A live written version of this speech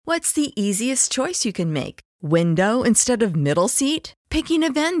What's the easiest choice you can make? Window instead of middle seat? Picking a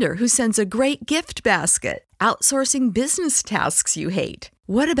vendor who sends a great gift basket? Outsourcing business tasks you hate?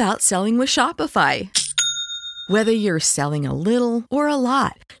 What about selling with Shopify? Whether you're selling a little or a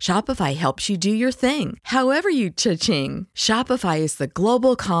lot, Shopify helps you do your thing, however you cha-ching. Shopify is the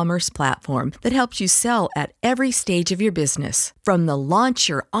global commerce platform that helps you sell at every stage of your business. From the launch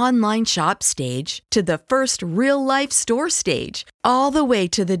your online shop stage to the first real-life store stage, all the way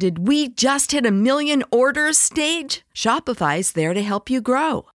to the did we just hit a million orders stage. Shopify's there to help you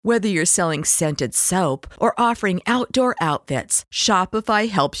grow. Whether you're selling scented soap or offering outdoor outfits, Shopify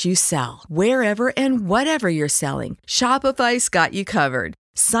helps you sell. Wherever and whatever you're selling, Shopify's got you covered.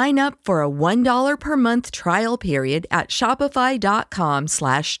 Sign up for a $1 per month trial period at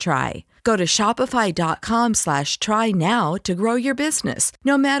shopify.com/try. Go to shopify.com/try now to grow your business,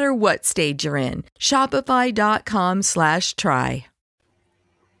 no matter what stage you're in. Shopify.com/try.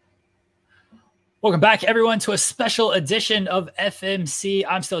 Welcome back, everyone, to a special edition of FMC.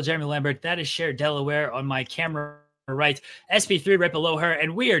 I'm still Jeremy Lambert. That is Cher Delaware on my camera right, SP3 right below her,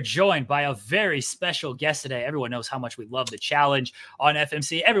 and we are joined by a very special guest today. Everyone knows how much we love the challenge on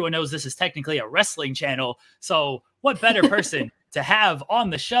FMC. Everyone knows this is technically a wrestling channel, so what better person to have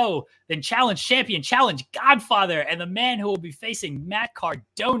on the show than Challenge Champion, Challenge Godfather, and the man who will be facing Matt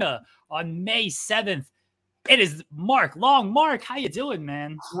Cardona on May 7th. It is Mark Long. Mark, how you doing,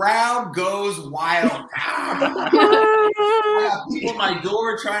 man? Crowd goes wild. I got people at my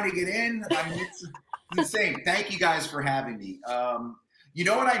door trying to get in. I mean, it's insane. Thank you guys for having me. You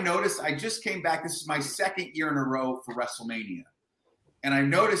know what I noticed? I just came back. This is my second year in a row for WrestleMania. And I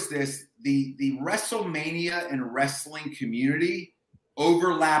noticed this, the WrestleMania and wrestling community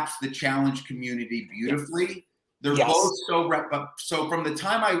overlaps the challenge community beautifully. They're both so from the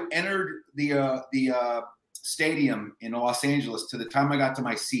time I entered the stadium in Los Angeles to the time I got to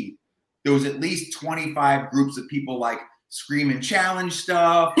my seat, there was at least 25 groups of people like screaming challenge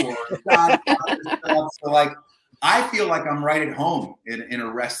stuff or stuff. So like, I feel like I'm right at home in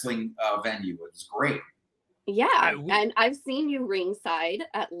a wrestling venue. It's great. Yeah, and I've seen you ringside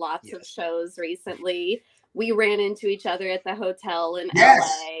at lots of shows recently. We ran into each other at the hotel in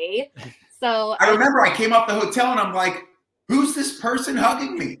LA. So I remember I came up the hotel and I'm like, who's this person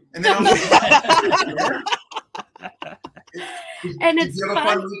hugging me? And then I'm like, did you have a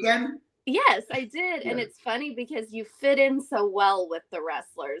fun weekend? Yes, I did. And it's funny because you fit in so well with the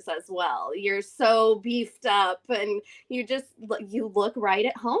wrestlers as well. You're so beefed up and you look right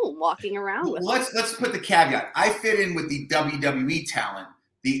at home walking around with them. Let's put the caveat. I fit in with the WWE talent.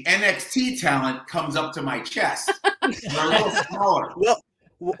 The NXT talent comes up to my chest. They're a little smaller.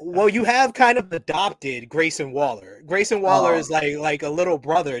 Well, you have kind of adopted Grayson Waller. Grayson Waller is like a little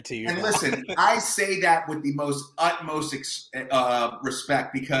brother to you. And listen, I say that with the utmost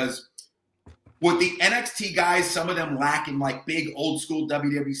respect because with the NXT guys, some of them lack in like big old school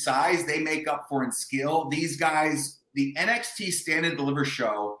WWE size. They make up for in skill. These guys, the NXT Stand and Deliver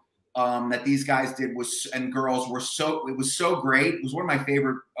show that these guys did and girls it was so great. It was one of my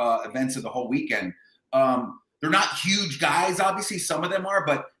favorite events of the whole weekend. They're not huge guys, obviously some of them are,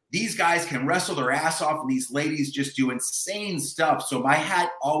 but these guys can wrestle their ass off and these ladies just do insane stuff. So my hat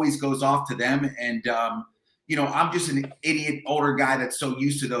always goes off to them. And, I'm just an idiot older guy that's so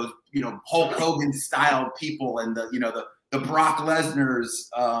used to those, Hulk Hogan style people and the Brock Lesnar's.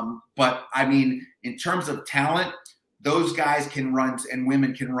 But I mean, in terms of talent, those guys can run and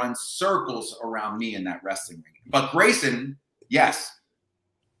women can run circles around me in that wrestling ring. But Grayson, yes.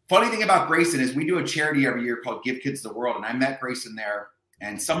 Funny thing about Grayson is we do a charity every year called Give Kids the World. And I met Grayson there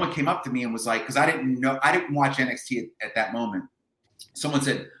and someone came up to me and was like, because I didn't watch NXT at that moment. Someone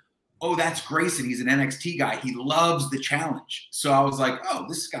said, oh, that's Grayson. He's an NXT guy. He loves the challenge. So I was like, oh,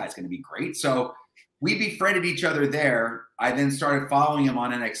 this guy's going to be great. So we befriended each other there. I then started following him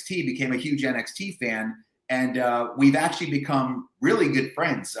on NXT, became a huge NXT fan. And we've actually become really good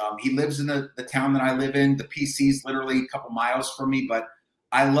friends. He lives in the town that I live in. The PC's literally a couple miles from me, but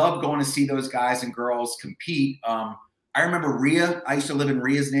I love going to see those guys and girls compete. I remember Rhea. I used to live in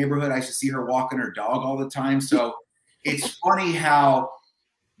Rhea's neighborhood. I used to see her walking her dog all the time. So it's funny how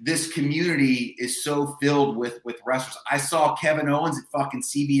this community is so filled with wrestlers. I saw Kevin Owens at fucking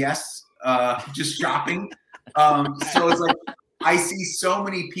CVS just shopping. So it's like I see so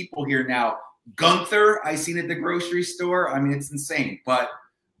many people here now. Gunther, I seen at the grocery store. I mean, it's insane. But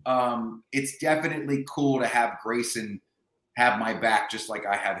it's definitely cool to have Grayson have my back just like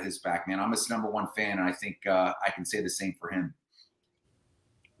I have his back, man. I'm his #1 fan, and I think I can say the same for him.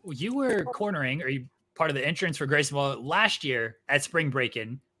 You were cornering, or you part of the entrance for Grayson Waller last year at Spring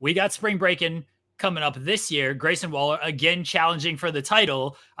Breakin'. We got Spring Breakin' coming up this year. Grayson Waller again challenging for the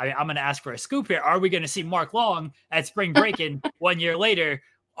title. I'm going to ask for a scoop here. Are we going to see Mark Long at Spring Breakin 1 year later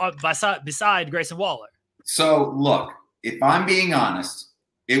beside Grayson Waller? So look, if I'm being honest,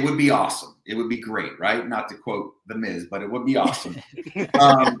 it would be awesome. It would be great, right? Not to quote The Miz, but it would be awesome.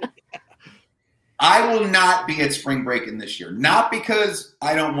 I will not be at Spring Breakin this year. Not because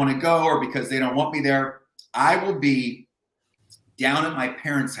I don't want to go or because they don't want me there. I will be down at my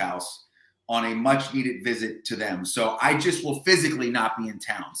parents' house on a much-needed visit to them. So I just will physically not be in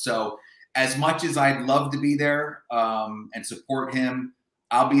town. So as much as I'd love to be there and support him,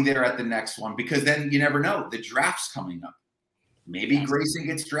 I'll be there at the next one because then you never know. The draft's coming up. Maybe Grayson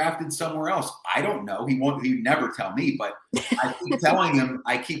gets drafted somewhere else. I don't know. He'd never tell me, but I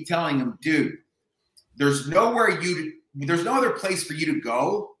keep telling him, dude, there's no other place for you to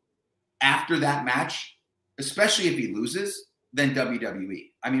go after that match, especially if he loses, than WWE.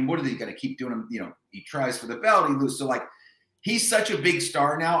 I mean, what are they going to keep doing him? You know, he tries for the belt, he loses. So like, he's such a big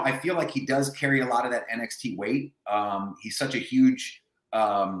star now. I feel like he does carry a lot of that NXT weight. He's such a huge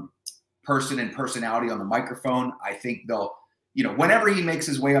person and personality on the microphone. I think they'll, you know, whenever he makes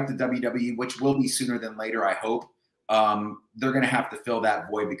his way up to WWE, which will be sooner than later, I hope, they're going to have to fill that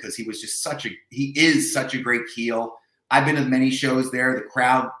void because he is such a great heel. I've been to many shows there.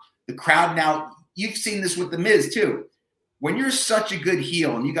 The crowd now, you've seen this with The Miz too. When you're such a good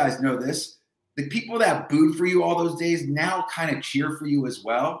heel, and you guys know this, the people that booed for you all those days now kind of cheer for you as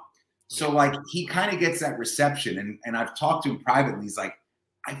well. So like he kind of gets that reception. And I've talked to him privately. He's like,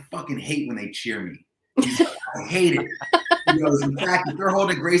 I fucking hate when they cheer me. He's like, I hate it. He goes, in fact, if they're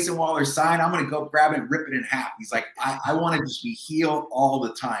holding Grayson Waller's sign, I'm going to go grab it and rip it in half. He's like, I want to just be heel all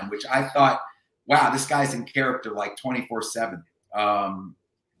the time, which I thought, wow, this guy's in character like 24/7.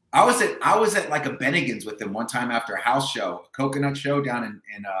 I was at like a Bennigan's with him one time after a house show, a coconut show down in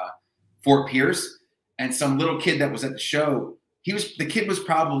Fort Pierce, and some little kid that was at the show, the kid was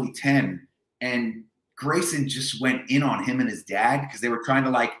probably 10, and Grayson just went in on him and his dad because they were trying to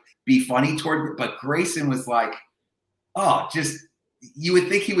like be funny but Grayson was like, oh, just, you would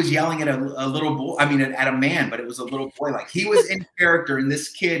think he was yelling at a little boy. I mean, at a man, but it was a little boy. Like he was in character, and this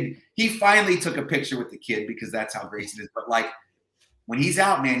kid, he finally took a picture with the kid because that's how Grayson is. But like when he's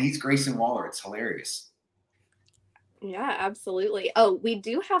out, man, he's Grayson Waller. It's hilarious. Yeah, absolutely. Oh, we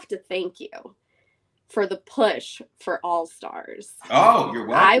do have to thank you for the push for All Stars. Oh, you're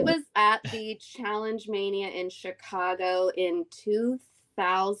welcome. I was at the Challenge Mania in Chicago in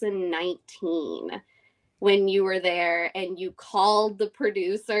 2019 when you were there, and you called the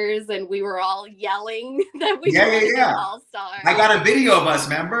producers, and we were all yelling that we were All Stars. I got a video of us,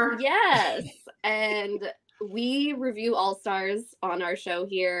 remember? Yes, and we review All Stars on our show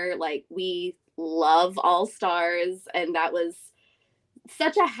here. Like, we love All Stars, and that was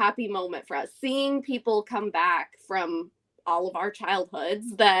such a happy moment for us, seeing people come back from all of our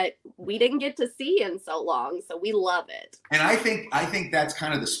childhoods that we didn't get to see in so long. So we love it. And I think that's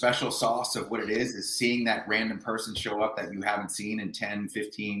kind of the special sauce of what it is seeing that random person show up that you haven't seen in 10,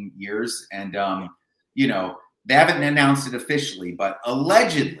 15 years. And, you know, they haven't announced it officially, but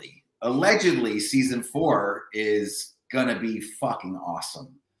allegedly season 4 is going to be fucking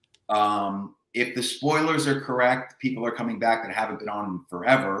awesome. If the spoilers are correct, people are coming back that haven't been on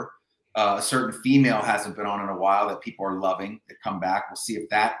forever. A certain female hasn't been on in a while that people are loving that come back. We'll see if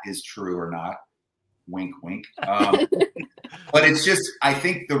that is true or not. Wink, wink. But it's just, I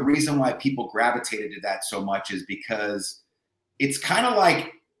think the reason why people gravitated to that so much is because it's kind of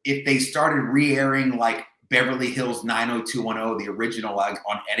like if they started re-airing like Beverly Hills 90210, the original, like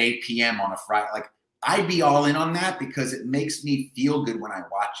at 8 p.m. on a Friday. Like, I'd be all in on that because it makes me feel good when I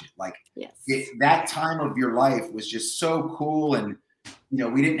watch it. Like, that time of your life was just so cool. And, you know,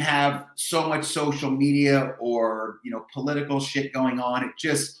 we didn't have so much social media or, you know, political shit going on. It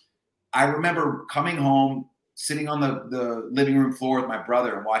just, I remember coming home, sitting on the living room floor with my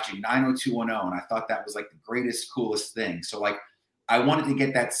brother and watching 90210. And I thought that was like the greatest, coolest thing. So like, I wanted to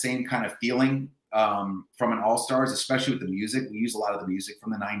get that same kind of feeling from an All-Stars, especially with the music. We use a lot of the music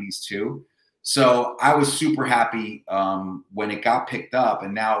from the 90s too. So I was super happy when it got picked up.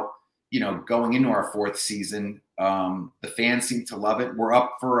 And now, you know, going into our 4th season, the fans seem to love it. We're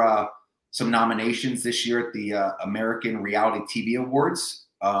up for some nominations this year at the American Reality TV Awards,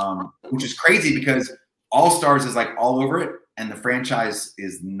 which is crazy because All Stars is like all over it, and the franchise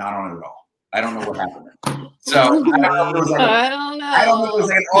is not on it at all. I don't know what happened. So I don't know if it was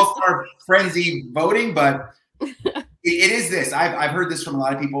like an All-Star frenzy voting, but it is this. I've heard this from a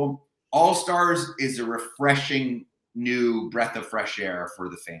lot of people. All Stars is a refreshing new breath of fresh air for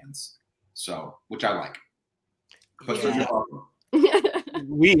the fans. So, which I like. But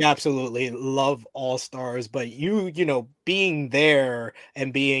We absolutely love All Stars, but you know, being there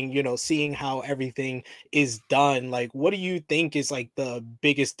and being, you know, seeing how everything is done, like, what do you think is like the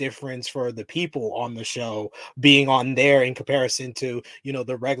biggest difference for the people on the show being on there in comparison to, you know,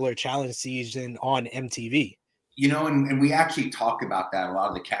 the regular challenge season on MTV? You know, and we actually talk about that, a lot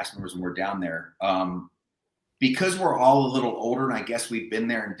of the cast members when we're down there. Because we're all a little older, and I guess we've been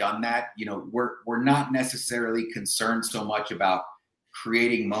there and done that, you know, we're not necessarily concerned so much about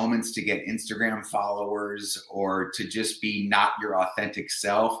creating moments to get Instagram followers or to just be not your authentic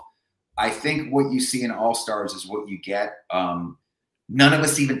self. I think what you see in All Stars is what you get. None of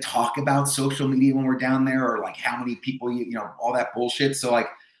us even talk about social media when we're down there, or like how many people, you know, all that bullshit. So like,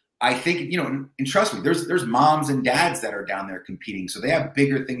 I think, you know, and trust me, there's moms and dads that are down there competing. So they have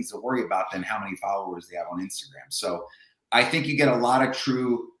bigger things to worry about than how many followers they have on Instagram. So I think you get a lot of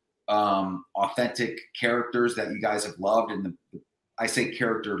true, authentic characters that you guys have loved. And I say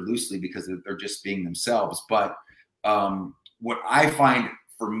character loosely because they're just being themselves. But what I find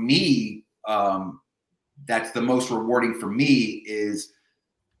for me, that's the most rewarding for me, is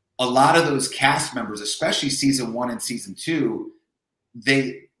a lot of those cast members, especially season 1 and season 2,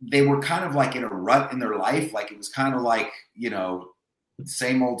 they were kind of like in a rut in their life. Like it was kind of like, you know,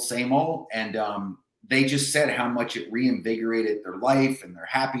 same old. And they just said how much it reinvigorated their life and their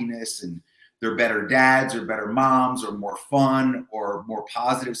happiness, and they're better dads or better moms or more fun or more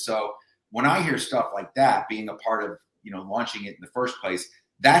positive. So when I hear stuff like that, being a part of, you know, launching it in the first place,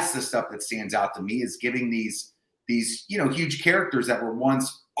 that's the stuff that stands out to me, is giving these, you know, huge characters that were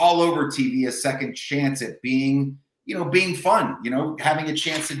once all over TV a second chance at being, you know, being fun, you know, having a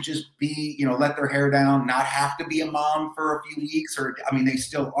chance to just be, you know, let their hair down, not have to be a mom for a few weeks, or, I mean, they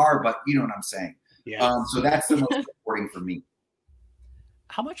still are, but you know what I'm saying? Yeah. So that's the most important for me.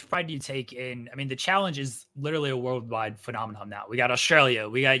 How much pride do you take in, I mean, the challenge is literally a worldwide phenomenon now. We got Australia,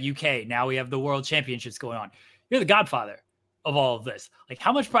 we got UK, now we have the world championships going on. You're the godfather of all of this. Like,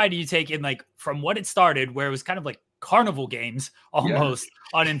 how much pride do you take in, like, from what it started, where it was kind of like carnival games almost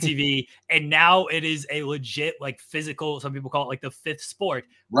on MTV, and now it is a legit, like, physical, some people call it like the fifth sport,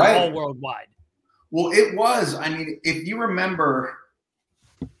 right, all worldwide? Well, it was. I mean, if you remember,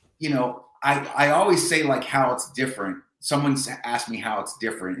 you know, I always say like how it's different. Someone's asked me how it's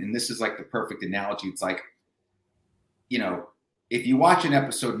different, and this is like the perfect analogy. It's like, you know, if you watch an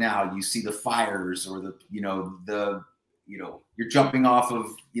episode now, you see the fires or you're jumping off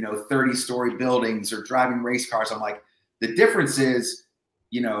of, 30-story buildings or driving race cars. I'm like, the difference is,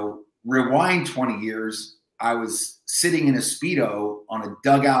 rewind 20 years, I was sitting in a Speedo on a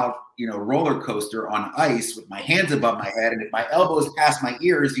dugout, roller coaster on ice with my hands above my head. And if my elbows passed my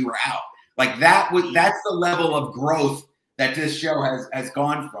ears, you were out. Like that's the level of growth that this show has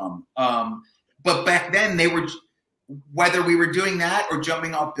gone from. But back then whether we were doing that or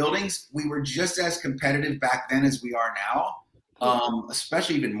jumping off buildings, we were just as competitive back then as we are now.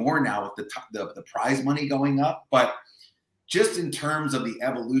 Especially even more now with the prize money going up. But just in terms of the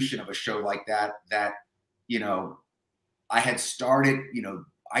evolution of a show like that, I had started,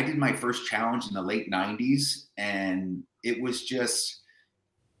 I did my first challenge in the late 90s, and it was just,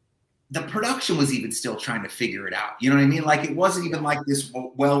 the production was even still trying to figure it out. You know what I mean? Like, it wasn't even like this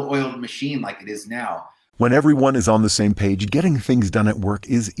well-oiled machine like it is now. When everyone is on the same page, getting things done at work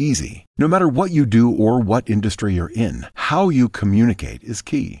is easy. No matter what you do or what industry you're in, how you communicate is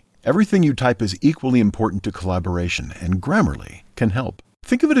key. Everything you type is equally important to collaboration, and Grammarly can help.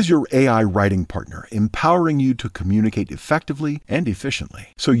 Think of it as your AI writing partner, empowering you to communicate effectively and efficiently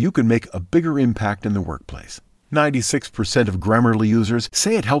so you can make a bigger impact in the workplace. 96% of Grammarly users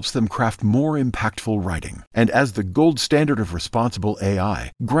say it helps them craft more impactful writing. And as the gold standard of responsible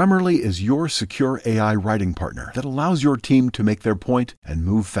AI, Grammarly is your secure AI writing partner that allows your team to make their point and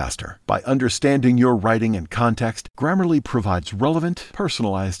move faster. By understanding your writing and context, Grammarly provides relevant,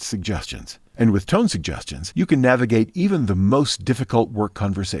 personalized suggestions. And with tone suggestions, you can navigate even the most difficult work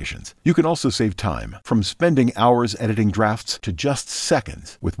conversations. You can also save time, from spending hours editing drafts to just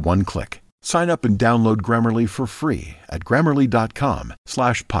seconds with one click. Sign up and download Grammarly for free at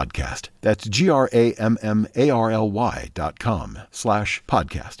Grammarly.com/podcast. That's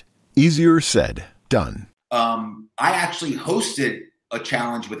GRAMMARLY.com/podcast. Easier said, done. I actually hosted a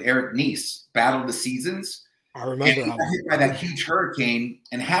challenge with Eric Nice, Battle of the Seasons. I remember. And he got hit by that huge hurricane,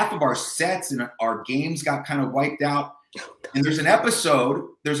 and half of our sets and our games got kind of wiped out. And there's an episode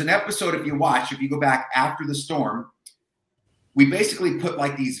if you go back after the storm, we basically put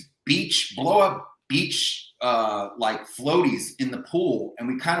like these blow up beach like floaties in the pool, and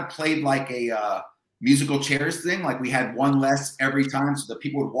we kind of played like a musical chairs thing. Like, we had one less every time, so that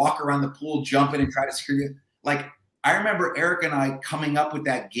people would walk around the pool, jump in and try to secure you. Like, I remember Eric and I coming up with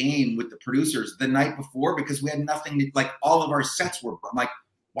that game with the producers the night before because we had nothing to, like, all of our sets were, I'm like,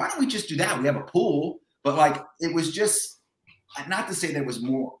 why don't we just do that? We have a pool. But like, it was just, not to say that it was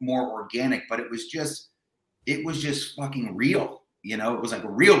more organic, but it was just fucking real. You know, it was like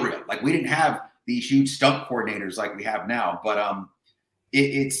real. Like, we didn't have these huge stunt coordinators like we have now, but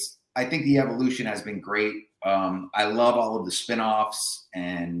I think the evolution has been great. I love all of the spinoffs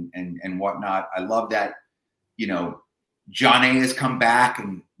and whatnot. I love that, you know, John A has come back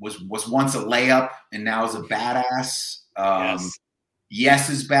and was once a layup and now is a badass. Yes. Yes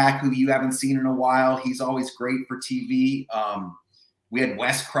is back, who you haven't seen in a while. He's always great for TV. We had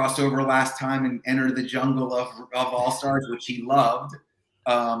Wes crossover last time and enter the jungle of All Stars, which he loved.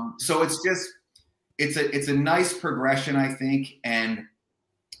 So it's a nice progression, I think. And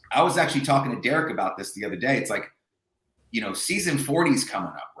I was actually talking to Derek about this the other day. It's like, you know, season 40 is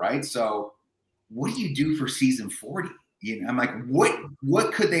coming up, right? So what do you do for season 40? You know, I'm like,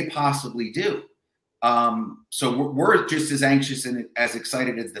 what could they possibly do? So we're just as anxious and as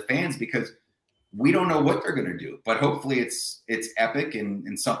excited as the fans because we don't know what they're going to do, but hopefully it's epic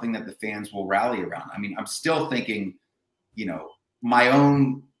and something that the fans will rally around. I mean, I'm still thinking, you know, my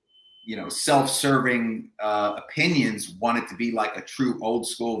own, you know, self-serving opinions want it to be like a true old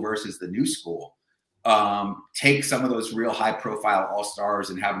school versus the new school. Take some of those real high profile all-stars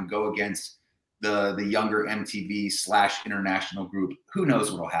and have them go against the younger MTV / international group. Who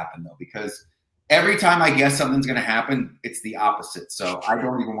knows what will happen though, because every time I guess something's going to happen, it's the opposite. So I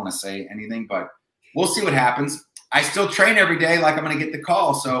don't even want to say anything, but we'll see what happens. I still train every day like I'm going to get the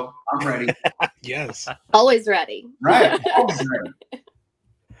call, so I'm ready. Yes. Always ready. Right. Always ready.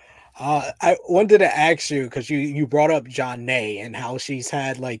 I wanted to ask you, because you brought up Janae and how she's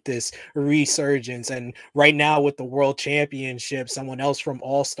had like this resurgence, and right now with the World Championship, someone else from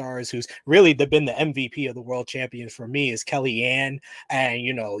All Stars who's really been the MVP of the World Champions for me is Kellyanne. And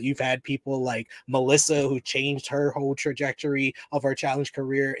you know, you've had people like Melissa who changed her whole trajectory of her challenge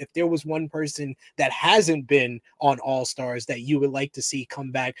career. If there was one person that hasn't been on All Stars that you would like to see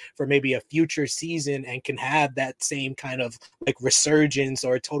come back for maybe a future season and can have that same kind of like resurgence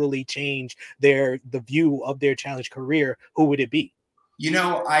or totally change the view of their challenge career, who would it be? You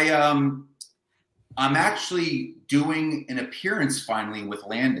know, I'm actually doing an appearance finally with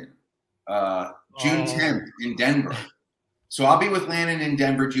Landon June 10th in Denver. So I'll be with Landon in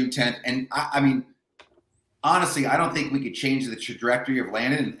Denver June 10th. And I mean, honestly, I don't think we could change the trajectory of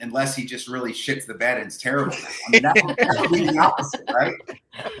Landon unless he just really shits the bed and it's terrible. I mean, that would be the opposite, right?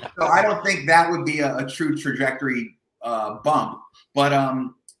 So I don't think that would be a true trajectory bump. But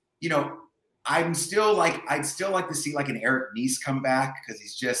you know, I'd still like to see like an Eric Nies come back because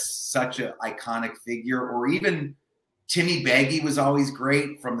he's just such an iconic figure. Or even Timmy Baggy was always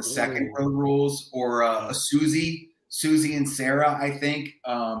great from the second Road Rules, or a Susie and Sarah. I think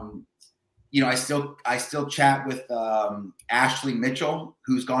you know, I still chat with Ashley Mitchell,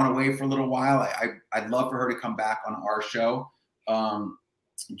 who's gone away for a little while. I'd love for her to come back on our show.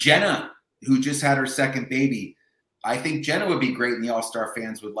 Jenna, who just had her second baby. I think Jenna would be great and the All-Star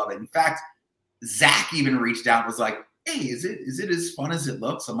fans would love it. In fact, Zach even reached out and was like, hey, is it as fun as it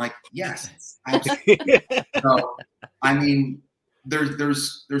looks? I'm like, yes. So, I mean,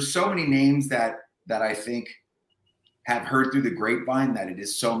 there's so many names that I think have heard through the grapevine that it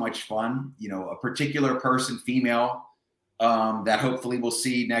is so much fun. You know, a particular person, female, that hopefully we'll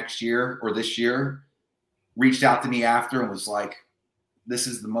see next year or this year, reached out to me after and was like, this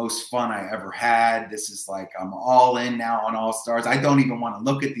is the most fun I ever had. This is like, I'm all in now on All Stars. I don't even want to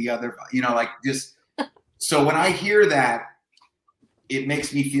look at the other, you know, like just, so when I hear that, it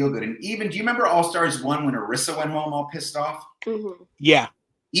makes me feel good. And even, do you remember All Stars 1 when Arissa went home all pissed off? Mm-hmm. Yeah.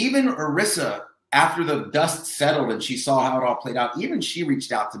 Even Arissa, after the dust settled and she saw how it all played out, even she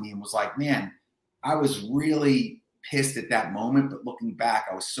reached out to me and was like, man, I was really pissed at that moment, but looking back,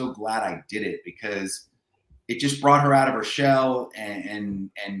 I was so glad I did it because it just brought her out of her shell. And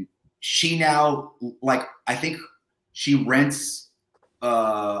she now, like, I think she rents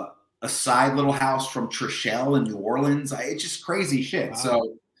a side little house from Trishelle in New Orleans. It's just crazy shit. Wow.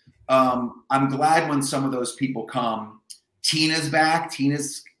 So I'm glad when some of those people come. Tina's back.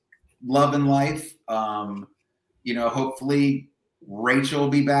 Tina's loving life. You know, hopefully Rachel will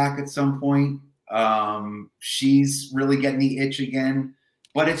be back at some point. She's really getting the itch again.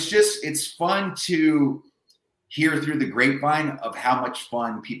 But it's fun to hear through the grapevine of how much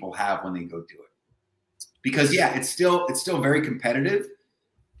fun people have when they go do it. Because yeah, it's still very competitive,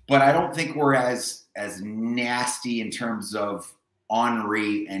 but I don't think we're as nasty in terms of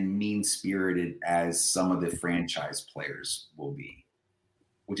ornery and mean-spirited as some of the franchise players will be,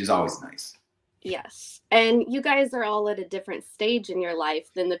 which is always nice. Yes. And you guys are all at a different stage in your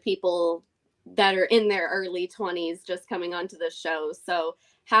life than the people that are in their early 20s just coming onto the show. So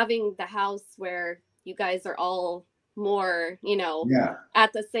having the house where you guys are all more,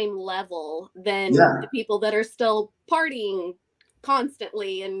 at the same level than the people that are still partying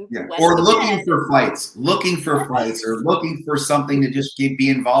constantly and or looking for fights, or looking for something to just be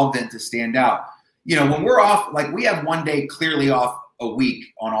involved in to stand out. When we're off, like we have one day clearly off a week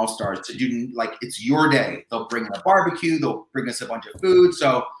on All Stars to do, like, it's your day. They'll bring in a barbecue, they'll bring us a bunch of food.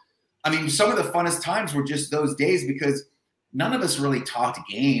 So, I mean, some of the funnest times were just those days because none of us really talked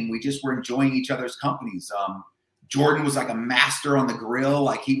game. We just were enjoying each other's companies. Jordan was like a master on the grill.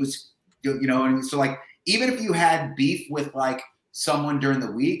 Like he was, and so like, even if you had beef with like someone during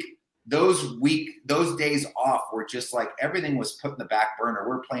the week, those days off were just like everything was put in the back burner.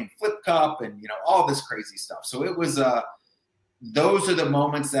 We're playing Flip Cup and, all this crazy stuff. So it was, those are the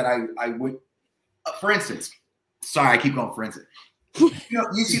moments that I would, for instance, sorry, I keep going for instance.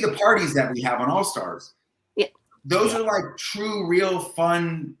 You see the parties that we have on All Stars. Yeah. Those are like true, real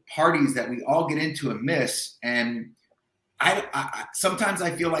fun parties that we all get into and miss. And I sometimes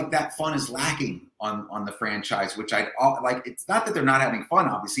I feel like that fun is lacking on the franchise, which like. It's not that they're not having fun,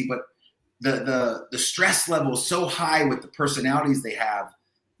 obviously, but the stress level is so high with the personalities they have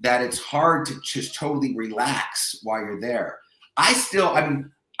that it's hard to just totally relax while you're there.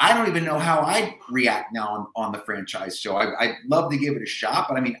 I don't even know how I'd react now on the franchise show. I'd love to give it a shot,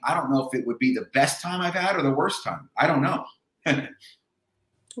 but I mean, I don't know if it would be the best time I've had or the worst time. I don't know.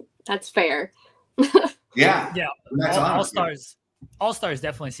 That's fair. Yeah. That's All Stars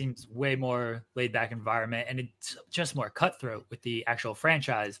definitely seems way more laid back environment, and it's just more cutthroat with the actual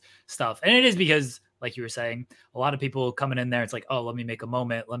franchise stuff. And it is because, like you were saying, a lot of people coming in there, it's like, oh, let me make a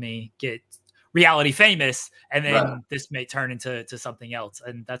moment, let me get reality famous, and then this may turn into something else.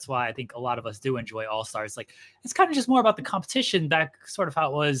 And that's why I think a lot of us do enjoy All Stars. Like, it's kind of just more about the competition, back sort of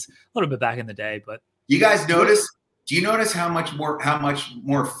how it was a little bit back in the day. But you guys notice? Do you notice how much more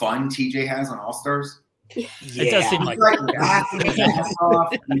fun TJ has on All Stars? Yeah. It does seem like laughing his ass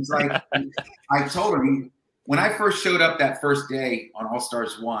off. He's like, I told him when I first showed up that first day on All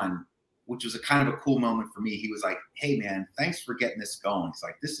Stars 1, which was a kind of a cool moment for me. He was like, "Hey man, thanks for getting this going." He's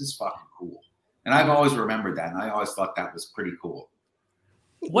like, "This is fucking cool." And I've always remembered that. And I always thought that was pretty cool.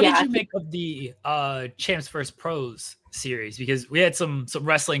 What did you make of the Champs vs. Pros series? Because we had some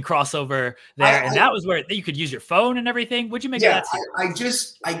wrestling crossover there, and that was where you could use your phone and everything. What'd you make of that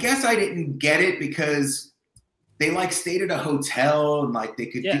series? I guess I didn't get it because they like stayed at a hotel and like they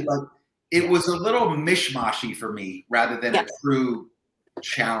could do like, it was a little mishmashy for me rather than a true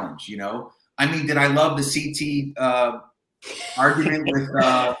challenge, I mean, did I love the CT argument with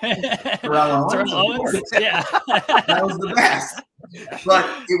Terrell Owens? Yeah. That was the best. But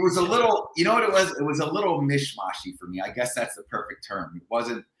it was a little, you know what it was? It was a little mishmashy for me. I guess that's the perfect term.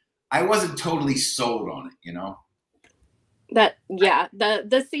 I wasn't totally sold on it, That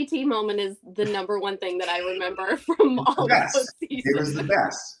the CT moment is the number one thing that I remember from all of those seasons. It was the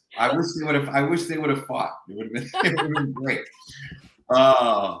best. I wish they would have fought. It would have been great.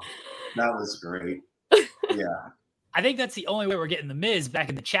 Oh, that was great. Yeah. I think that's the only way we're getting The Miz back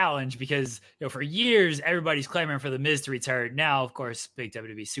in the challenge, because for years everybody's clamoring for The Miz to return. Now, of course, big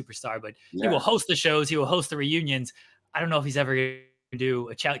WWE superstar, but he will host the shows, he will host the reunions. I don't know if he's ever going to do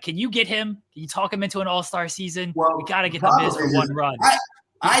a challenge. Can you get him? Can you talk him into an All-Star season? Well, we got to get The Miz for one run.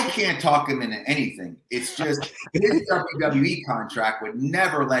 I can't talk him into anything. It's just his WWE contract would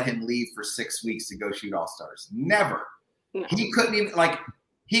never let him leave for 6 weeks to go shoot All-Stars. Never. No. He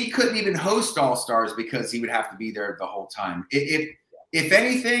couldn't even host All Stars because he would have to be there the whole time. If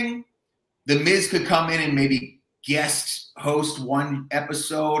anything, The Miz could come in and maybe guest host one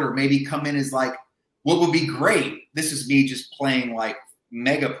episode, or maybe come in as like, what would be great. This is me just playing like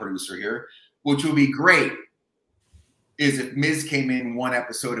mega producer here, which would be great is if Miz came in one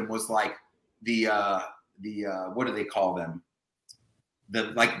episode and was like the what do they call them?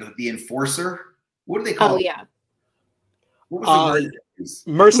 The enforcer. What do they call? Oh yeah. What was the word?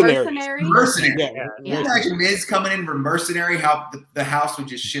 Mercenary. Yeah. Imagine Miz coming in for Mercenary, how the house would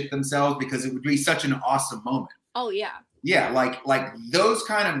just shit themselves because it would be such an awesome moment. Oh yeah. Yeah, like those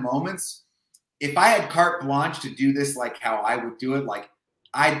kind of moments. If I had carte blanche to do this, like how I would do it, like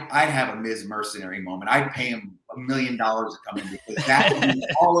I'd have a Miz Mercenary moment. I'd pay him $1 million to come in because that would be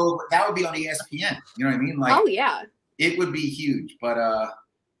all over. That would be on ESPN. You know what I mean? Like, oh yeah, it would be huge. But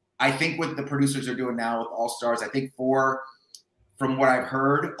I think what the producers are doing now with All Stars, I think from what I've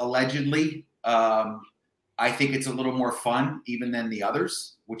heard, allegedly, I think it's a little more fun even than the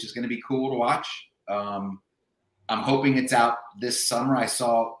others, which is going to be cool to watch. I'm hoping it's out this summer. I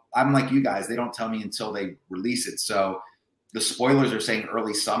saw I'm like you guys, they don't tell me until they release it. So the spoilers are saying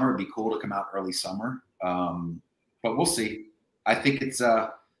early summer. It'd be cool to come out early summer. But we'll see. I think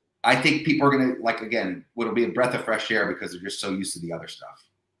I think people are going to, like, again, it'll be a breath of fresh air because they're just so used to the other stuff.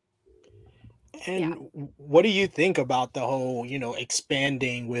 And what do you think about the whole,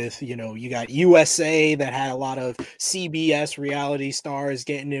 expanding with, you got USA that had a lot of CBS reality stars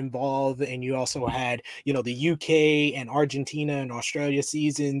getting involved, and you also had, the UK and Argentina and Australia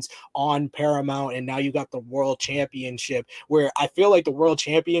seasons on Paramount, and now you got the World Championship, where I feel like the World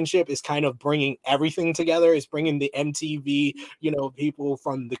Championship is kind of bringing everything together. It's bringing the MTV, people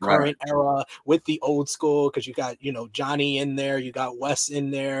from the current era with the old school, because you got, Johnny in there, you got Wes in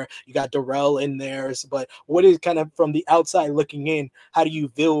there, you got Darrell in theirs. But what is kind of from the outside looking in, how do you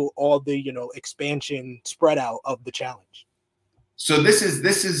view all the expansion spread out of the challenge? So this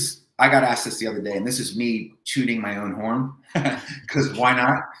is I got asked this the other day, and this is me tooting my own horn because why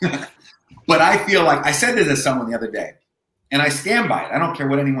not? But I feel like I said this to someone the other day, and I stand by it. I don't care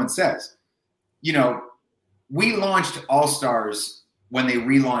what anyone says. We launched All Stars when they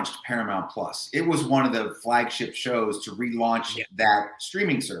relaunched Paramount Plus. It was one of the flagship shows to relaunch that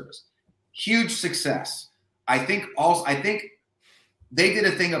streaming service. Huge success. I think they did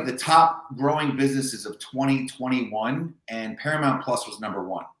a thing of the top growing businesses of 2021, and Paramount Plus was number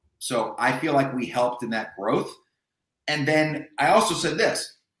one. So I feel like we helped in that growth. And then I also said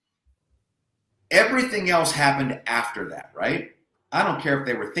this, everything else happened after that, right? I don't care if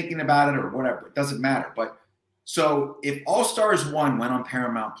they were thinking about it or whatever, it doesn't matter. But so if All Stars 1 went on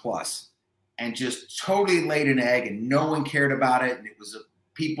Paramount Plus and just totally laid an egg and no one cared about it, and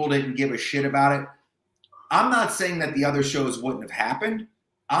people didn't give a shit about it, I'm not saying that the other shows wouldn't have happened.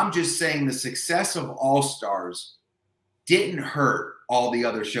 I'm just saying the success of All Stars didn't hurt all the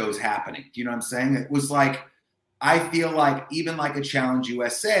other shows happening. Do you know what I'm saying? It was like, I feel like even like a Challenge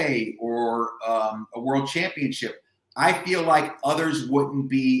USA or a World Championship, I feel like others wouldn't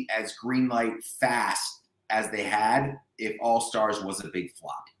be as green light fast as they had if All Stars was a big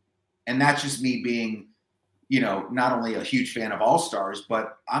flop. And that's just me being, not only a huge fan of All Stars,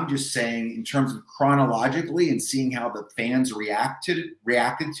 but I'm just saying in terms of chronologically and seeing how the fans reacted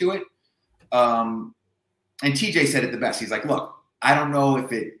to it. And TJ said it the best. He's like, look, I don't know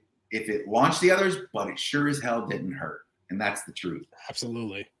if it launched the others, but it sure as hell didn't hurt. And that's the truth.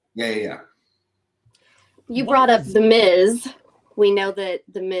 Absolutely. Yeah. You brought up The Miz. We know that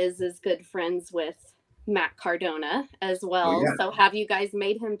The Miz is good friends with Matt Cardona as well. Oh, yeah. So have you guys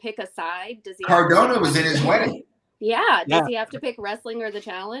made him pick a side? Does he? Cardona was in his wedding. Yeah. Does he have to pick wrestling or the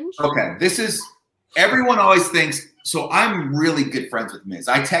challenge? Okay. Everyone always thinks, so I'm really good friends with Miz.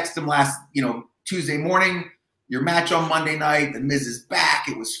 I text him last, Tuesday morning, your match on Monday night, the Miz is back.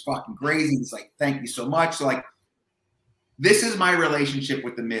 It was fucking crazy. He's like, thank you so much. So like, this is my relationship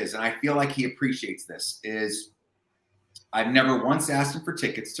with the Miz. And I feel like he appreciates this is I've never once asked him for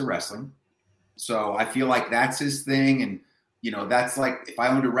tickets to wrestling. So I feel like that's his thing. And, that's like if I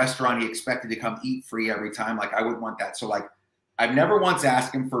owned a restaurant, he expected to come eat free every time. Like I wouldn't want that. So like I've never once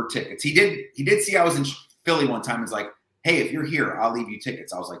asked him for tickets. He did see I was in Philly one time and was like, hey, if you're here, I'll leave you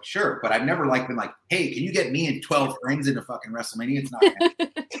tickets. I was like, sure. But I've never been like, hey, can you get me and 12 friends into fucking WrestleMania? It's not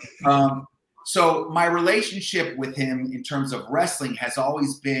happening. So my relationship with him in terms of wrestling has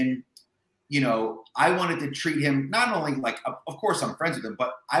always been, I wanted to treat him not only like, of course I'm friends with him,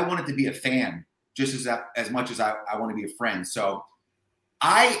 but I wanted to be a fan just as much as I want to be a friend. So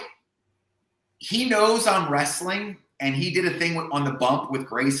he knows I'm wrestling, and he did a thing on the bump with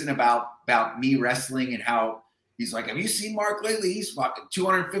Grayson about me wrestling and how he's like, have you seen Mark lately? He's fucking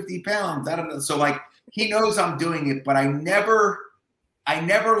 250 pounds. So like, he knows I'm doing it, but I never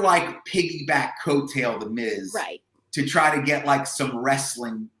like piggyback coattail the Miz to try to get like some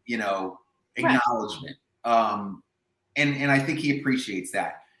wrestling, acknowledgement. And I think he appreciates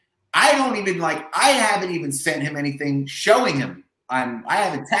that. I haven't even sent him anything showing him. I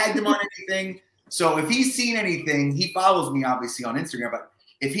haven't tagged him on anything. So if he's seen anything, he follows me obviously on Instagram, but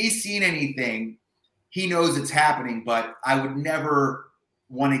if he's seen anything, he knows it's happening, but I would never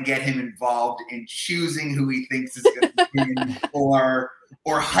want to get him involved in choosing who he thinks is going to win or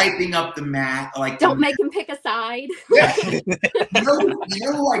hyping up the mat. Like, don't make him pick a side. Yeah. You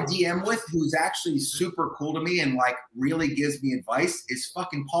know who I DM with, who's actually super cool to me and like really gives me advice, is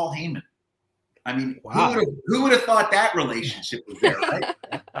fucking Paul Heyman. I mean, wow. Who would have thought that relationship was there, right?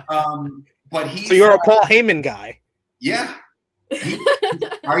 But so you're a Paul Heyman guy. Yeah.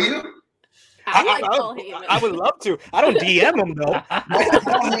 Are you? I would love to. I don't DM him though.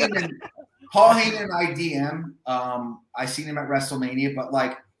 Paul Heyman, I DM. I seen him at WrestleMania, but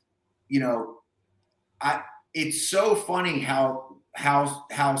like, it's so funny how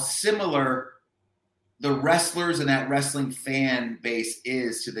how similar the wrestlers and that wrestling fan base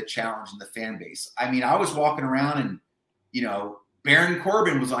is to the challenge and the fan base. I mean, I was walking around and, you know, Baron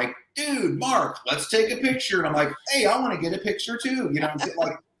Corbin was like, dude, Mark, let's take a picture. And I'm like, hey, I want to get a picture too. You know,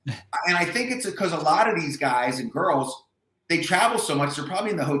 like, and I think it's because a lot of these guys and girls, they travel so much. They're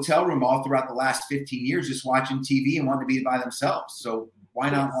probably in the hotel room all throughout the last 15 years, just watching TV and wanting to be by themselves. So why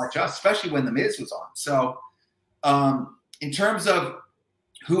not watch us, especially when The Miz was on? So in terms of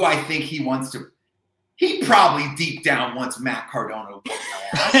who I think he wants to, he probably deep down wants Matt Cardona to whoop my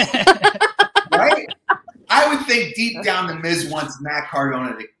ass, right? I would think deep down The Miz wants Matt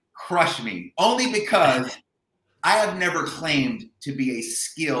Cardona to crush me, only because I have never claimed to be a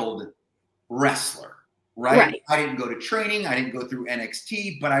skilled wrestler, right? I didn't go to training. I didn't go through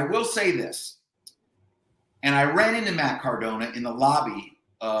NXT, but I will say this. And I ran into Matt Cardona in the lobby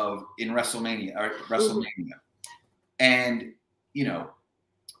in WrestleMania. And, you know,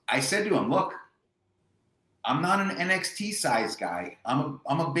 I said to him, look, I'm not an NXT size guy. I'm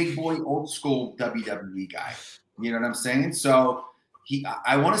a big boy, old school WWE guy. You know what I'm saying? So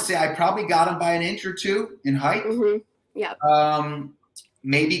I want to say I probably got him by an inch or two in height. Mm-hmm. Yeah.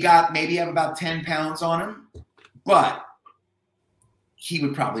 Maybe have about 10 pounds on him, but he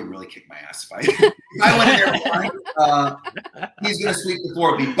would probably really kick my ass if I went in there blind. He's gonna sweep the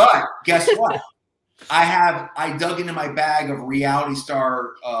floor with me. But guess what? I dug into my bag of reality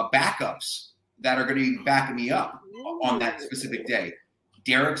star backups that are going to be backing me up on that specific day.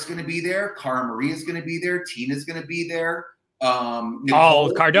 Derek's going to be there. Cara Maria's going to be there. Tina's going to be there.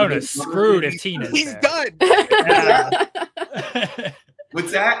 Cardona's screwed if Tina's He's there. done.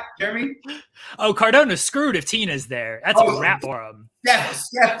 What's that, Jeremy? Oh, Cardona's screwed if Tina's there. That's a wrap for him.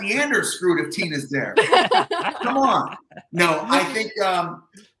 Steph Deander's screwed if Tina's there. Come on. No, I think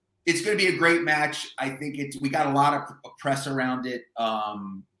it's going to be a great match. I think we got a lot of press around it.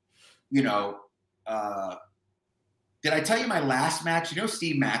 You know, did I tell you my last match? You know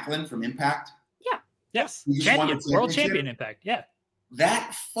Steve Macklin from Impact? Yeah. Yes. Champion, world champion Impact. Yeah.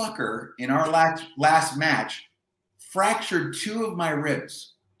 That fucker in our last match fractured 2 of my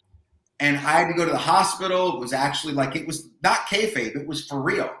ribs. And I had to go to the hospital. It was actually it was not kayfabe. It was for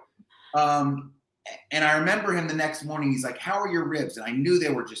real. And I remember him the next morning. He's like, how are your ribs? And I knew they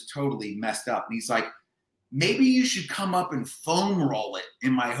were just totally messed up. And he's like, maybe you should come up and foam roll it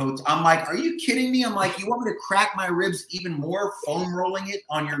in my hotel. I'm like, are you kidding me? I'm like, you want me to crack my ribs even more, foam rolling it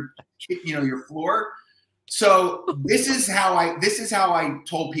on your floor? So this is how I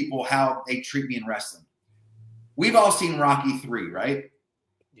told people how they treat me in wrestling. We've all seen Rocky 3, right?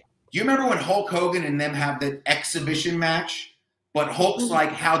 Yeah. Do you remember when Hulk Hogan and them have the exhibition match? But Hulk's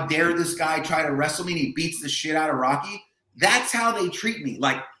like, how dare this guy try to wrestle me? And he beats the shit out of Rocky. That's how they treat me.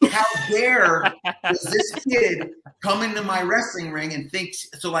 Like, how dare does this kid come into my wrestling ring and think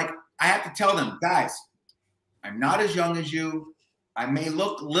so? Like, I have to tell them, guys, I'm not as young as you. I may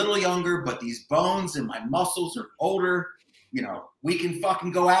look a little younger, but these bones and my muscles are older. You know, we can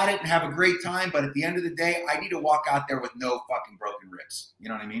fucking go at it and have a great time. But at the end of the day, I need to walk out there with no fucking broken ribs. You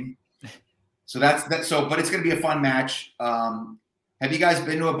know what I mean? So that's so. But it's gonna be a fun match. Have you guys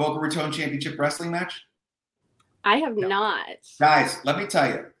been to a Boca Raton Championship Wrestling match? I have not. Guys, let me tell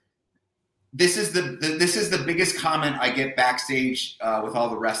you, this is the biggest comment I get backstage with all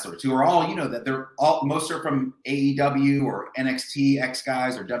the wrestlers who are all, you know, that most are from AEW or NXT, X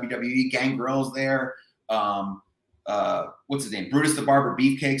guys or WWE. Gangrel's there. What's his name? Brutus the Barber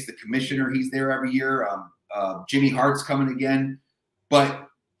Beefcakes, the commissioner. He's there every year. Jimmy Hart's coming again. But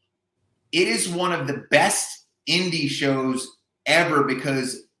it is one of the best indie shows ever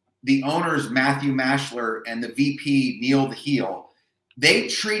because the owners, Matthew Mashler, and the VP, Neil the Heel, they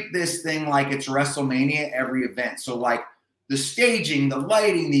treat this thing like it's WrestleMania every event. So, like, the staging, the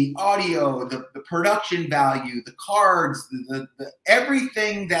lighting, the audio, the production value, the cards, the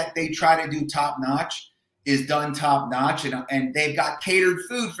everything that they try to do top-notch is done top-notch. And they've got catered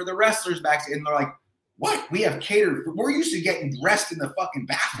food for the wrestlers back. And they're like, what? We have catered food? We're used to getting dressed in the fucking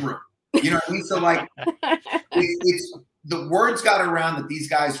bathroom. You know what I mean? So, like, it's the words got around that these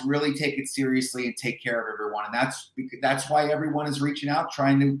guys really take it seriously and take care of everyone, and that's why everyone is reaching out,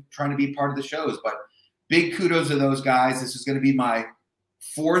 trying to be part of the shows. But big kudos to those guys. This is going to be my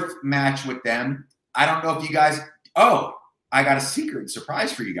 4th match with them. I don't know if you guys. Oh, I got a secret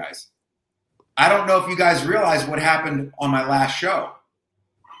surprise for you guys. I don't know if you guys realize what happened on my last show.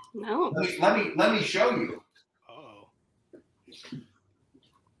 No. Let me show you.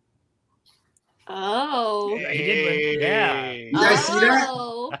 Oh. Yeah. You guys see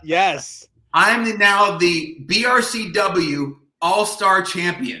that? Yes. I'm now the BRCW All-Star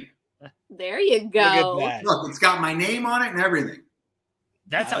Champion. There you go. Look, it's got my name on it and everything.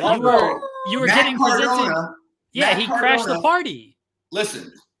 That's how you were getting presented. Yeah, he crashed the party.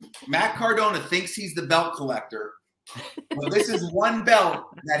 Listen, Matt Cardona thinks he's the belt collector. Well, this is one belt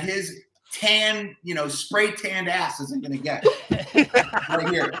that his tan, spray tanned ass isn't going to get right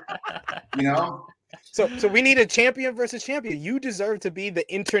here. So we need a champion versus champion. You deserve to be the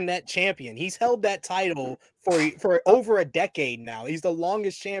internet champion. He's held that title for over a decade now. He's the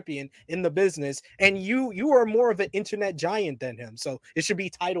longest champion in the business, and you are more of an internet giant than him. So it should be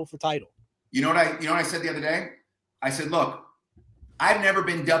title for title. You know what I said the other day? I said, look,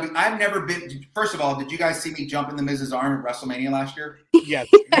 first of all, did you guys see me jump in the Miz's arm at WrestleMania last year? Yes.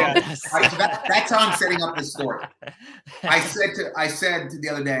 That's how I'm setting up this story. I said to the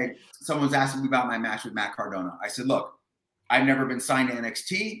other day, someone was asking me about my match with Matt Cardona. I said, look, I've never been signed to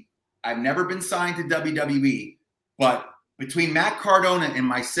NXT. I've never been signed to WWE. But between Matt Cardona and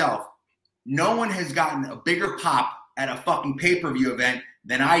myself, no one has gotten a bigger pop at a fucking pay-per-view event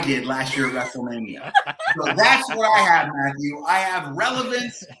than I did last year at WrestleMania. So that's what I have, Matthew. I have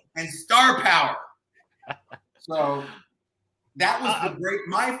relevance and star power. So that was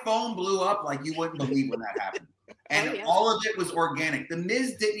my phone blew up like you wouldn't believe when that happened. And all of it was organic. The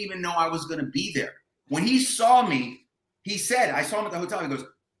Miz didn't even know I was going to be there. When he saw me, he said, I saw him at the hotel. He goes,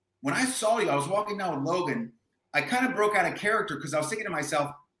 when I saw you, I was walking down with Logan. I kind of broke out of character because I was thinking to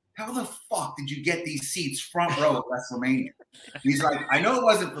myself, how the fuck did you get these seats front row at WrestleMania? He's like, I know it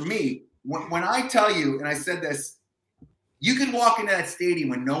wasn't for me. When I tell you, and I said this, you could walk into that stadium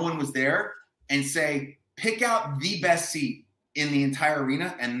when no one was there and say, pick out the best seat in the entire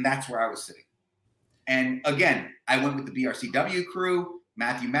arena, and that's where I was sitting. And again, I went with the BRCW crew.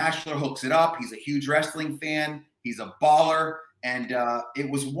 Matthew Mashler hooks it up. He's a huge wrestling fan. He's a baller. And it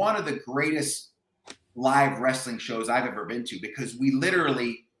was one of the greatest live wrestling shows I've ever been to because we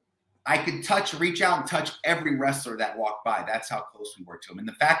literally – I could reach out and touch every wrestler that walked by. That's how close we were to him. And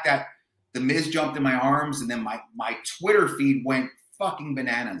the fact that the Miz jumped in my arms and then my Twitter feed went fucking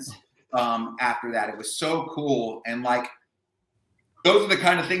bananas after that. It was so cool. And those are the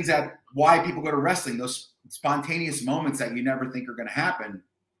kind of things why people go to wrestling, those spontaneous moments that you never think are going to happen.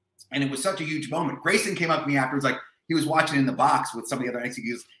 And it was such a huge moment. Grayson came up to me afterwards, he was watching in the box with some of the other NXT.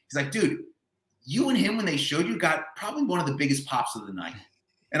 He's like, dude, you and him, when they showed you, got probably one of the biggest pops of the night.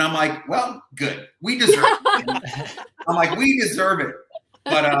 And I'm like, well, good. We deserve it. I'm like, we deserve it.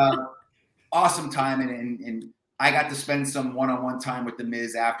 But awesome time. And I got to spend some one-on-one time with The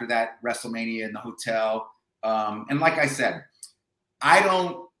Miz after that WrestleMania in the hotel. And like I said, I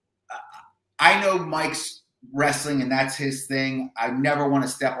know Mike's wrestling and that's his thing. I never want to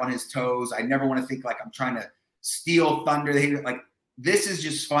step on his toes. I never want to think I'm trying to steal thunder. This is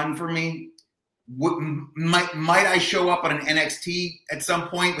just fun for me. Might I show up on an NXT at some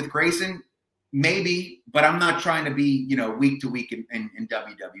point with Grayson? Maybe, but I'm not trying to be, week to week in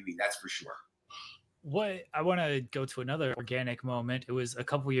WWE. That's for sure. What I want to go to another organic moment. It was a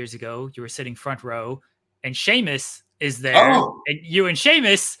couple years ago. You were sitting front row, and Sheamus is there, and you and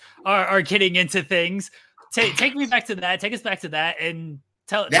Sheamus are getting into things. Take me back to that. Take us back to that, and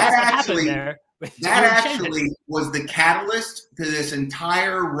tell us what happened there. That actually was the catalyst to this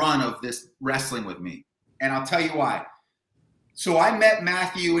entire run of this wrestling with me. And I'll tell you why. So I met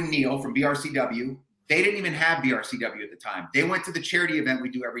Matthew and Neil from BRCW. They didn't even have BRCW at the time. They went to the charity event we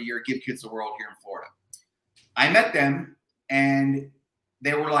do every year, Give Kids the World, here in Florida. I met them, and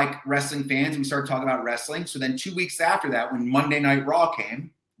they were wrestling fans. We started talking about wrestling. So then 2 weeks after that, when Monday Night Raw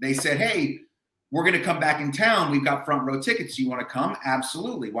came, they said, hey, we're going to come back in town. We've got front row tickets. Do you want to come?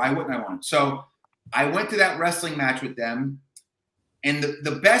 Absolutely. Why wouldn't I want to? So I went to that wrestling match with them, and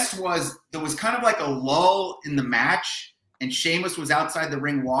the best was there was kind of a lull in the match, and Sheamus was outside the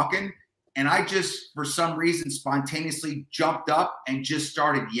ring walking, and I just, for some reason, spontaneously jumped up and just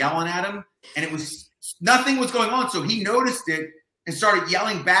started yelling at him, and it was nothing was going on, so he noticed it and started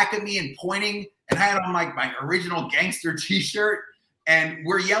yelling back at me and pointing, and I had on my original gangster T-shirt, and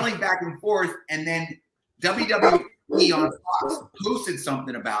we're yelling back and forth, and then WWE on Fox posted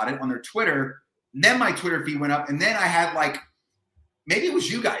something about it on their Twitter. Then my Twitter feed went up, and then I had maybe it was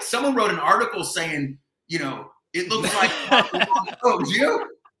you guys. Someone wrote an article saying, it looks like oh, it was you?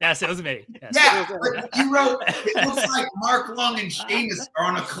 Yes, it was me. Yes. Yeah, but you wrote, it looks like Mark Long and Sheamus are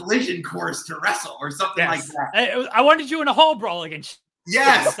on a collision course to wrestle or something like that. I wanted you in a hall brawl against.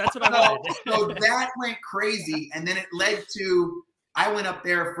 Yes, that's what I wanted. So that went crazy, and then it led to I went up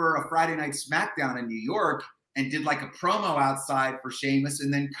there for a Friday night SmackDown in New York and did a promo outside for Sheamus,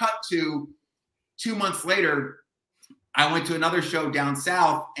 and then cut to 2 months later, I went to another show down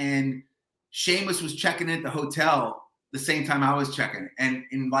south, and Sheamus was checking in at the hotel the same time I was checking. And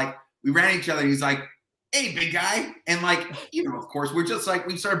we ran each other. He's like, hey, big guy. And like, of course, we're just like,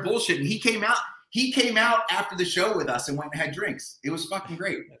 we started bullshitting. He came out after the show with us and went and had drinks. It was fucking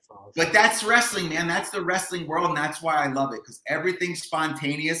great. That's awesome. But that's wrestling, man. That's the wrestling world. And that's why I love it, because everything's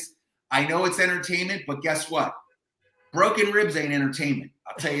spontaneous. I know it's entertainment, but guess what? Broken ribs ain't entertainment.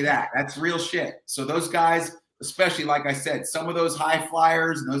 I'll tell you that. That's real shit. So those guys, especially, like I said, some of those high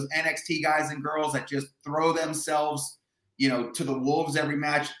flyers and those NXT guys and girls that just throw themselves, to the wolves every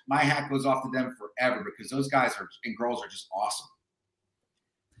match, my hat goes off to them forever, because those guys and girls are just awesome.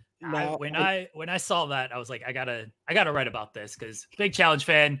 When I saw that, I was like, I gotta write about this, because big challenge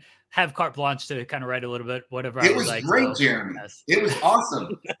fan, have carte blanche to kind of write a little bit, whatever. It was great, Jeremy. Yes. It was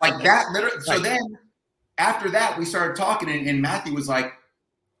awesome. Like that. Literally. So then after that, we started talking, and Matthew was like,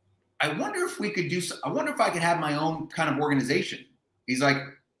 I wonder if I could have my own kind of organization. He's like,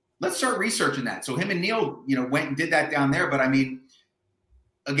 let's start researching that. So him and Neil, went and did that down there. But I mean,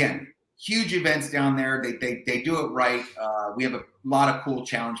 again, huge events down there. They do it right. We have a lot of cool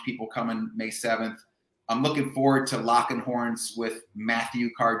challenge people coming May 7th. I'm looking forward to locking horns with Matthew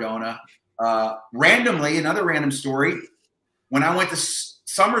Cardona. Randomly, another random story. When I went to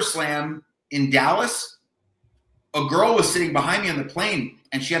SummerSlam in Dallas, a girl was sitting behind me on the plane,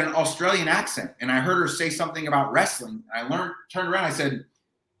 and she had an Australian accent. And I heard her say something about wrestling. And I turned around, I said,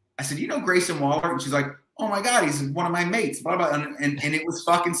 Grayson Waller? And she's like, oh my God, he's one of my mates. Blah, blah. And it was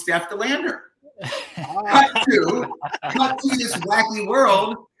fucking Steph DeLander. Cut to this wacky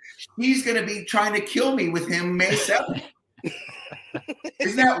world. He's going to be trying to kill me with him May 7th.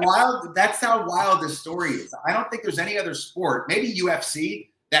 Isn't that wild? That's how wild this story is. I don't think there's any other sport, maybe UFC,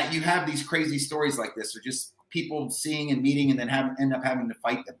 that you have these crazy stories like this, or just people seeing and meeting and then end up having to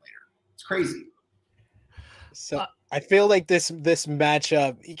fight them later. It's crazy. So I feel like this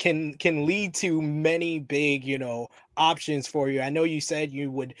matchup can lead to many big, options for you. I know you said you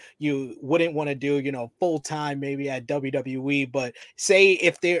wouldn't want to do, full time maybe at WWE, but say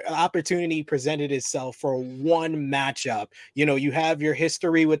if the opportunity presented itself for one matchup, you have your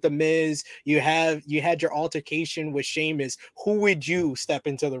history with The Miz, you had your altercation with Sheamus. Who would you step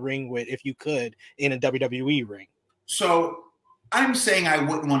into the ring with if you could in a WWE ring? So I'm saying I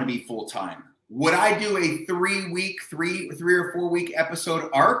wouldn't want to be full time. Would I do a 3 or 4 week episode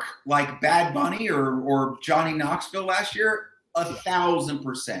arc like Bad Bunny or Johnny Knoxville last year?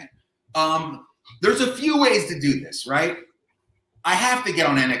 1,000%. There's a few ways to do this, right? I have to get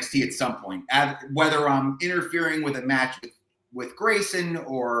on NXT at some point, whether I'm interfering with a match with Grayson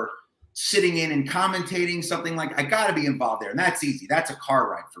or sitting in and commentating something. Like, I got to be involved there, and that's easy. That's a car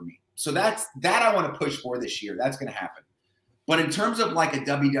ride for me. So that I want to push for this year. That's going to happen. But in terms of like a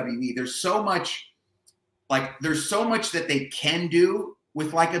WWE, there's so much that they can do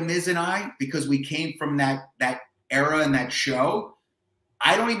with like a Miz and I, because we came from that era and that show.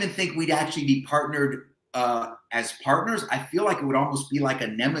 I don't even think we'd actually be partnered as partners. I feel like it would almost be like a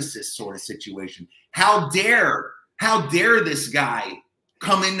nemesis sort of situation. How dare this guy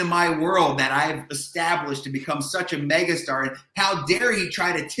come into my world that I've established to become such a megastar? And how dare he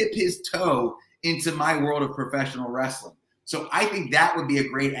try to tip his toe into my world of professional wrestling? So I think that would be a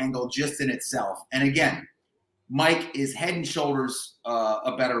great angle just in itself. And again, Mike is head and shoulders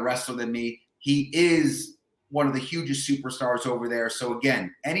a better wrestler than me. He is one of the hugest superstars over there. So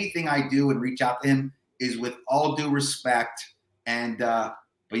again, anything I do and reach out to him is with all due respect. And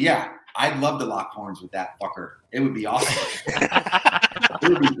but yeah, I'd love to lock horns with that fucker. It would be awesome. It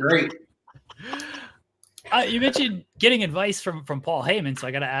would be great. You mentioned getting advice from Paul Heyman, so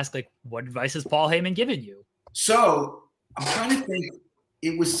I got to ask, like, what advice has Paul Heyman given you? So I'm trying to think.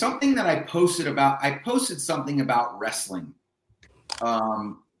 It was something that I posted about. I posted something about wrestling.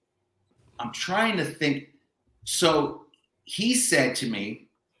 I'm trying to think. So he said to me,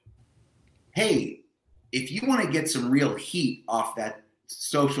 hey, if you want to get some real heat off that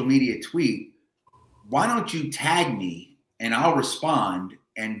social media tweet, why don't you tag me and I'll respond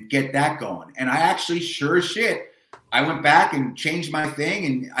and get that going? And I actually, sure as shit, I went back and changed my thing,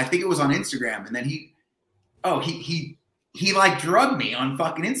 and I think it was on Instagram. And then he like drugged me on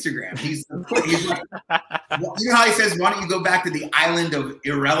fucking Instagram. He's like, you know how he says, why don't you go back to the island of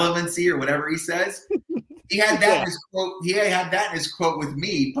irrelevancy or whatever he says? He had that in his quote. He had that in his quote with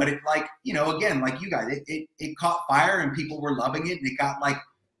me, but it, like, you know, again, like you guys, it caught fire and people were loving it, and it got like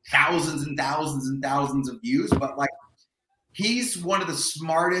thousands and thousands and thousands of views. But like, he's one of the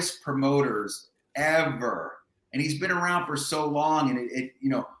smartest promoters ever, and he's been around for so long. And it you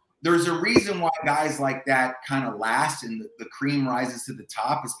know, there's a reason why guys like that kind of last and the cream rises to the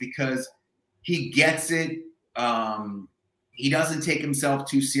top. Is because he gets it. He doesn't take himself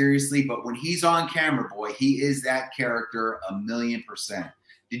too seriously, but when he's on camera, boy, he is that character 1,000,000%.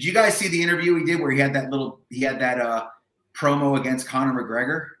 Did you guys see the interview he did where he had that promo against Conor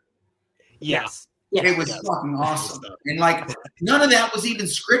McGregor? Yes. It was fucking awesome. And like none of that was even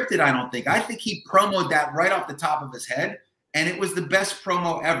scripted, I don't think. I think he promoted that right off the top of his head, and it was the best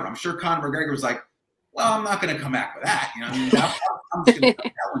promo ever. I'm sure Conor McGregor was like, well, I'm not going to come back with that. You know what I mean? I'm just going to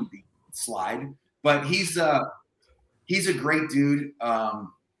let that one slide. But he's a great dude.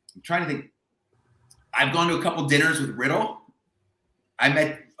 I'm trying to think. I've gone to a couple dinners with Riddle. I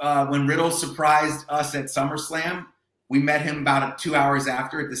met when Riddle surprised us at SummerSlam. We met him about 2 hours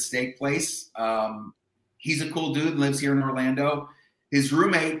after at the steak place. He's a cool dude, lives here in Orlando. His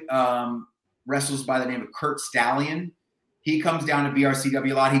roommate wrestles by the name of Kurt Stallion. He comes down to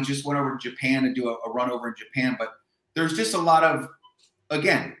BRCW a lot. He just went over to Japan to do a run over in Japan. But there's just a lot of,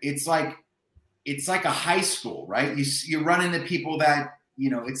 again, it's like a high school, right? You run into people that,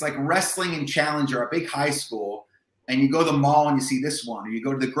 it's like wrestling and Challenger, a big high school. And you go to the mall and you see this one, or you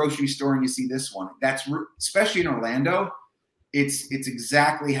go to the grocery store and you see this one. That's especially in Orlando. It's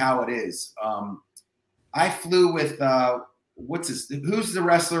exactly how it is. I flew with who's the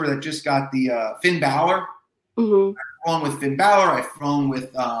wrestler that just got the Finn Balor? Mm-hmm. I've flown with Finn Balor. I've flown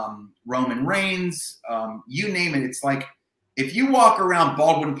with Roman Reigns. You name it. It's like if you walk around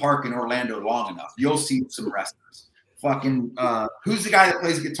Baldwin Park in Orlando long enough, you'll see some wrestlers. Fucking who's the guy that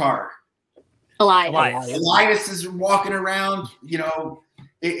plays guitar? Elias is walking around,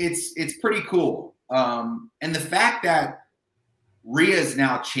 it's pretty cool. And the fact that Rhea is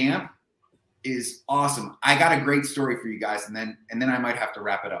now champ is awesome. I got a great story for you guys, and then I might have to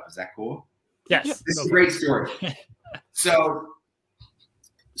wrap it up. Is that cool? Yes. This is a great story. So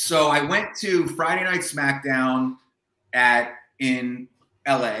I went to Friday Night SmackDown in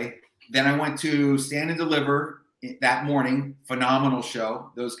LA. Then I went to Stand and Deliver that morning. Phenomenal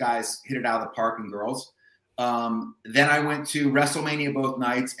show. Those guys hit it out of the park, and girls. Then I went to WrestleMania both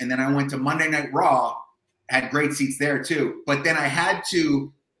nights, and then I went to Monday Night Raw. Had great seats there too. But then I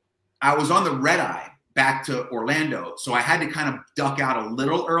was on the red eye back to Orlando, so I had to kind of duck out a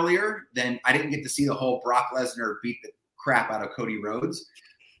little earlier. Then I didn't get to see the whole Brock Lesnar beat the crap out of Cody Rhodes.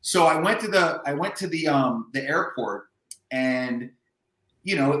 So I went to the airport, and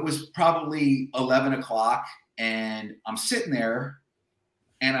it was probably 11 o'clock. And I'm sitting there,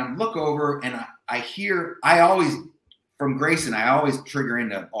 and I look over, and I always, from Grayson, I always trigger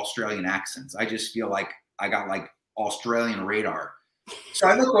into Australian accents. I just feel like I got like Australian radar. So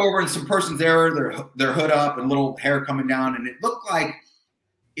I look over, and some person's there, their hood up and little hair coming down, and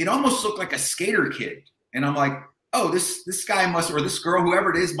it almost looked like a skater kid. And I'm like, oh, this guy or this girl,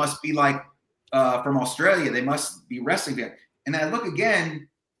 whoever it is, must be like from Australia. They must be wrestling there. And then I look again,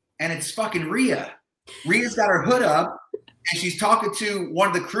 and it's fucking Rhea. Rhea's got her hood up, and she's talking to one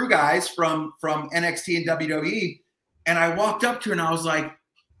of the crew guys from NXT and WWE. And I walked up to her, and I was like,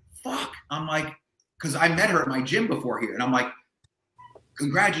 fuck. I'm like, because I met her at my gym before here. And I'm like,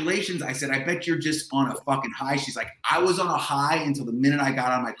 congratulations. I said, I bet you're just on a fucking high. She's like, I was on a high until the minute I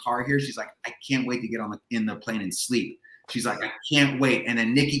got on my car here. She's like, I can't wait to get in the plane and sleep. She's like, I can't wait. And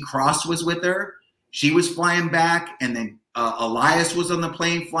then Nikki Cross was with her. She was flying back. And then Elias was on the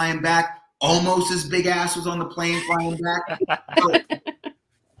plane flying back. Omos's big ass was on the plane flying back.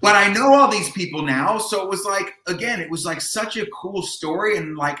 But I know all these people now. So it was like, again, it was like such a cool story.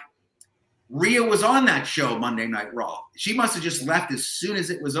 And like Rhea was on that show, Monday Night Raw. She must have just left as soon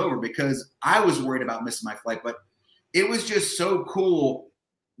as it was over, because I was worried about missing my flight. But it was just so cool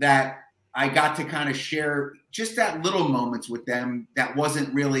that I got to kind of share just that little moments with them that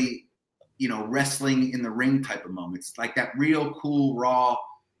wasn't really, wrestling in the ring type of moments. Like that real cool, raw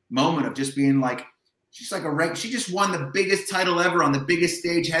moment of just being like, she's like she just won the biggest title ever on the biggest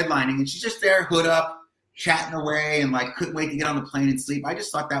stage headlining, and she's just there, hood up, chatting away, and like couldn't wait to get on the plane and sleep. I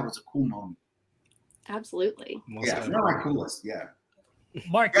just thought that was a cool moment. Absolutely. Yeah, it's one of my coolest. Yeah.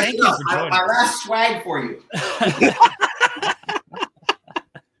 Mark, thank you for joining. My last swag for you.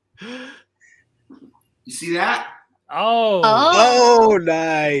 You see that? Oh,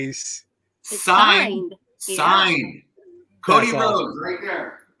 nice. Signed. Yeah. Cody Rhodes, right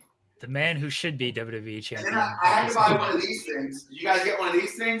there. The man who should be WWE champion. And then I had to buy one of these things. Did you guys get one of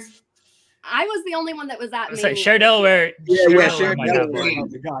these things? I was the only one that was at me. Sorry, Cher Delaware. Cher Delaware.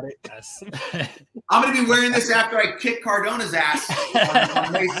 Got it. Yes. I'm going to be wearing this after I kick Cardona's ass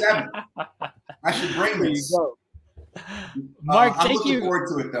on May 7th. I should bring this. Mark, I'm thank looking you. forward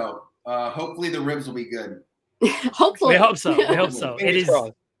to it, though. Hopefully the ribs will be good. Hopefully. We hope so.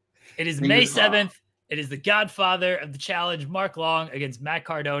 It is May Fingers crossed. 7th. It is the godfather of the challenge, Mark Long, against Matt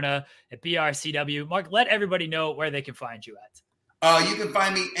Cardona at BRCW. Mark, let everybody know where they can find you at. You can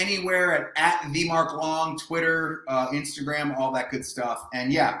find me anywhere at @TheMarkLong, Twitter, Instagram, all that good stuff.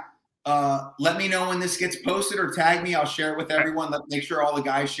 And yeah, let me know when this gets posted or tag me. I'll share it with everyone. Make sure all the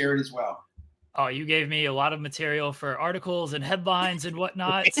guys share it as well. Oh, you gave me a lot of material for articles and headlines and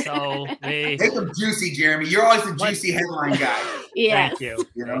whatnot. So make them juicy, Jeremy. You're always the juicy headline guy. Yeah. Thank you.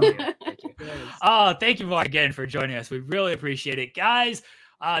 Thank you. Thank you again for joining us. We really appreciate it, guys.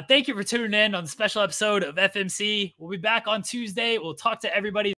 Thank you for tuning in on the special episode of FMC. We'll be back on Tuesday. We'll talk to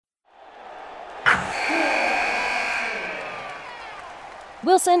everybody.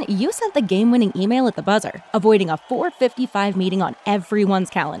 Wilson, you sent the game-winning email at the buzzer, avoiding a 4:55 meeting on everyone's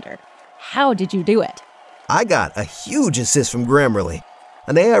calendar. How did you do it? I got a huge assist from Grammarly,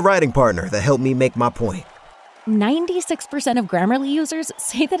 an AI writing partner that helped me make my point. 96% of Grammarly users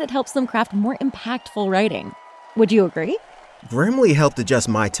say that it helps them craft more impactful writing. Would you agree? Grammarly helped adjust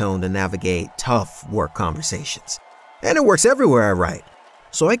my tone to navigate tough work conversations. And it works everywhere I write,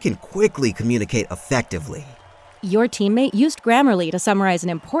 so I can quickly communicate effectively. Your teammate used Grammarly to summarize an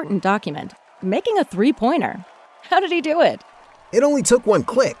important document, making a 3-pointer. How did he do it? It only took one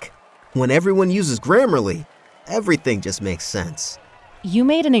click. When everyone uses Grammarly, everything just makes sense. You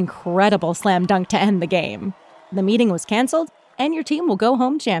made an incredible slam dunk to end the game. The meeting was canceled, and your team will go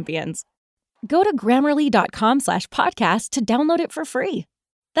home champions. Go to Grammarly.com/podcast to download it for free.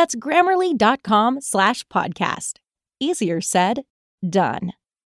 That's Grammarly.com/podcast. Easier said, done.